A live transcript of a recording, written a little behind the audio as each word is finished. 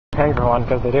paying for one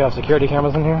because they do have security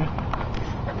cameras in here.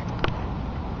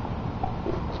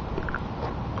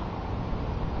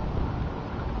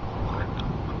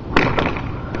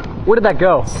 Where did that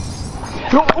go?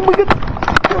 Oh my god!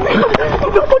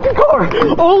 The fucking car!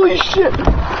 Holy shit!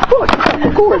 Fuck!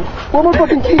 Record! Where are my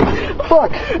fucking keys?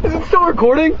 Fuck! Is it still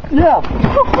recording? Yeah!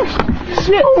 Oh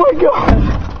shit! Oh my god!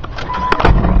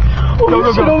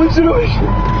 Holy shit! Holy shit!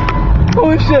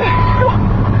 Holy shit!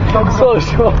 Holy shit!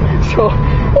 Slow!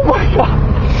 Oh my god!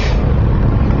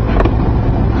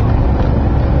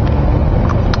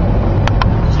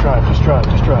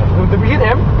 Just drive. Did we hit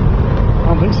him? I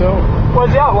don't think so. Why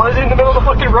is he in the middle of the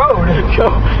fucking road?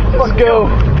 Let's go.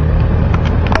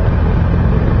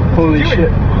 Holy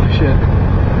shit.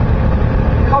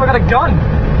 Oh, I got a gun.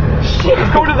 Shit,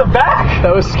 let's go to the back.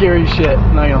 That was scary shit,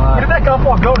 not gonna lie. Where did that golf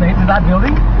ball go, Nate? To that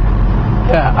building?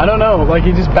 Yeah, I don't know. Like,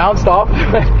 he just bounced off.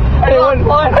 It went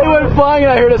flying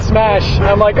and I heard a smash. And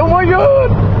I'm like, oh my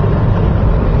god.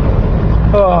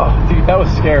 Oh, dude, that was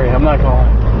scary. I'm not gonna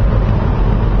lie.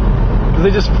 They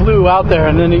just flew out there,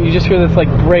 and then you just hear this like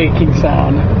braking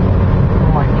sound.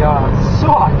 Oh my god, it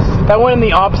sucks. That went in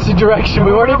the opposite direction.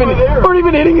 We weren't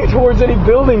even hitting it towards any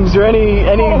buildings or any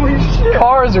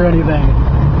cars or anything.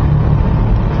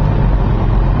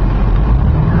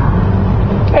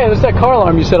 Hey, there's that car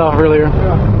alarm you set off earlier.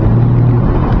 Yeah.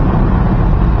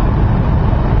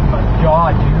 Oh my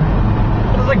god, dude.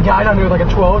 There's a guy down there with like a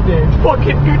 12 gauge.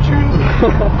 Fucking bitches!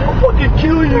 I'll fucking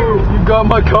kill you! You got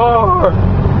my car!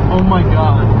 Oh my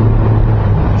god.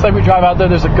 It's like we drive out there,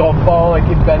 there's a golf ball like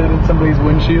embedded in somebody's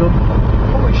windshield.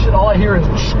 Holy shit, all I hear is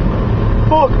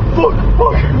fuck.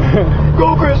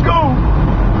 Go, Chris, go!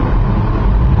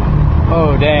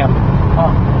 Oh, damn.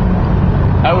 Huh.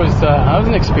 That was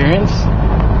an experience.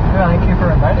 Yeah, thank you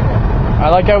for inviting me. I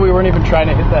like how we weren't even trying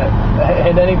to hit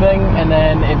anything, and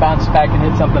then it bounced back and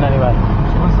hit something anyway.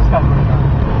 So what's this guy doing?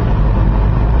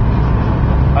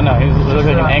 Oh no, he was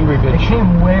literally like an angry bitch. It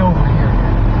came way over here.